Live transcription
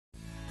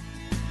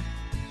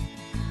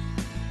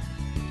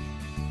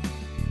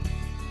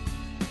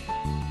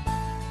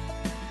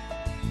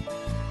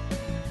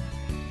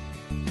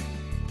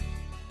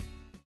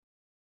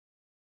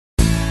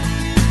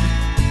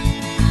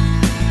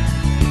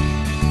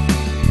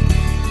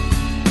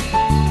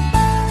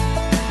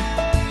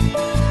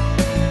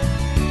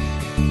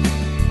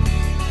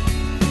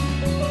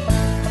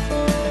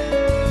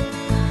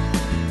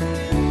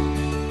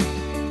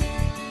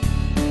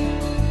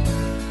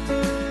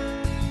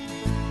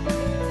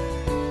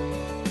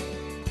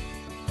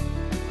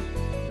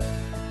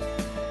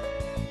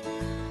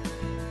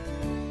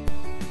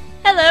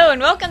Hello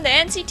and welcome to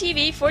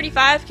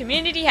NCTV45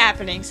 Community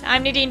Happenings.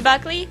 I'm Nadine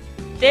Buckley.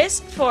 This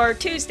for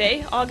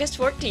Tuesday, August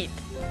 14th.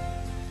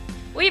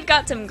 We've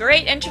got some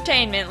great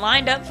entertainment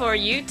lined up for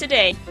you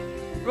today.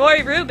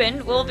 Roy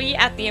Rubin will be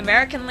at the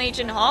American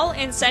Legion Hall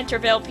in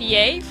Centerville,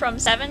 PA from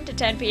 7 to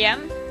 10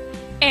 p.m.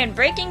 And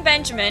Breaking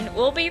Benjamin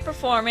will be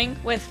performing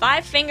with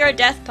Five Finger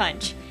Death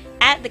Punch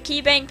at the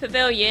KeyBank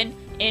Pavilion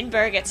in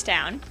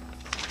Burgettstown.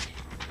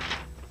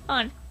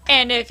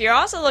 And if you're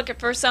also looking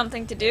for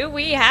something to do,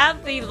 we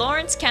have the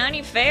Lawrence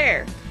County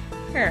Fair.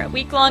 A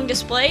week-long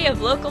display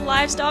of local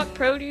livestock,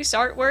 produce,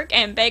 artwork,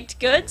 and baked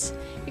goods.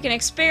 You can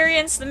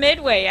experience the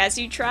Midway as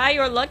you try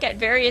your luck at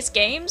various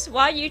games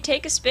while you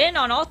take a spin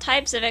on all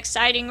types of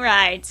exciting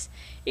rides.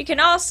 You can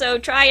also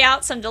try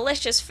out some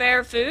delicious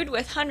fair food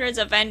with hundreds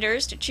of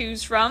vendors to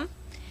choose from.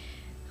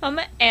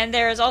 And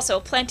there is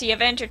also plenty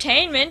of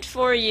entertainment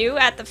for you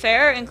at the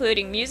fair,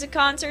 including music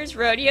concerts,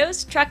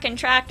 rodeos, truck and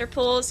tractor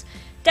pulls,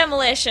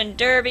 demolition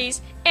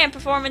derbies, and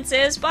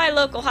performances by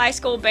local high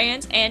school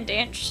bands and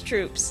dance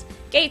troupes.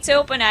 Gates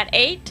open at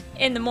 8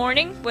 in the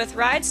morning with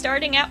rides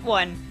starting at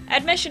 1.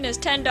 Admission is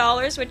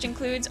 $10, which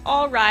includes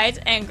all rides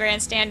and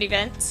grandstand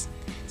events.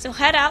 So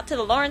head out to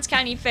the Lawrence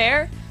County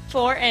Fair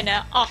for an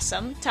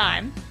awesome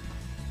time.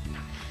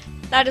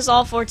 That is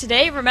all for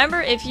today.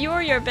 Remember, if you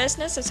or your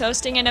business is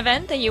hosting an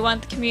event that you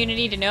want the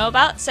community to know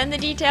about, send the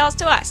details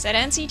to us at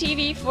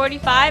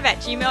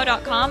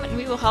nctv45@gmail.com and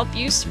we will help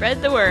you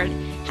spread the word.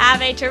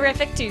 Have a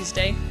terrific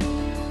Tuesday.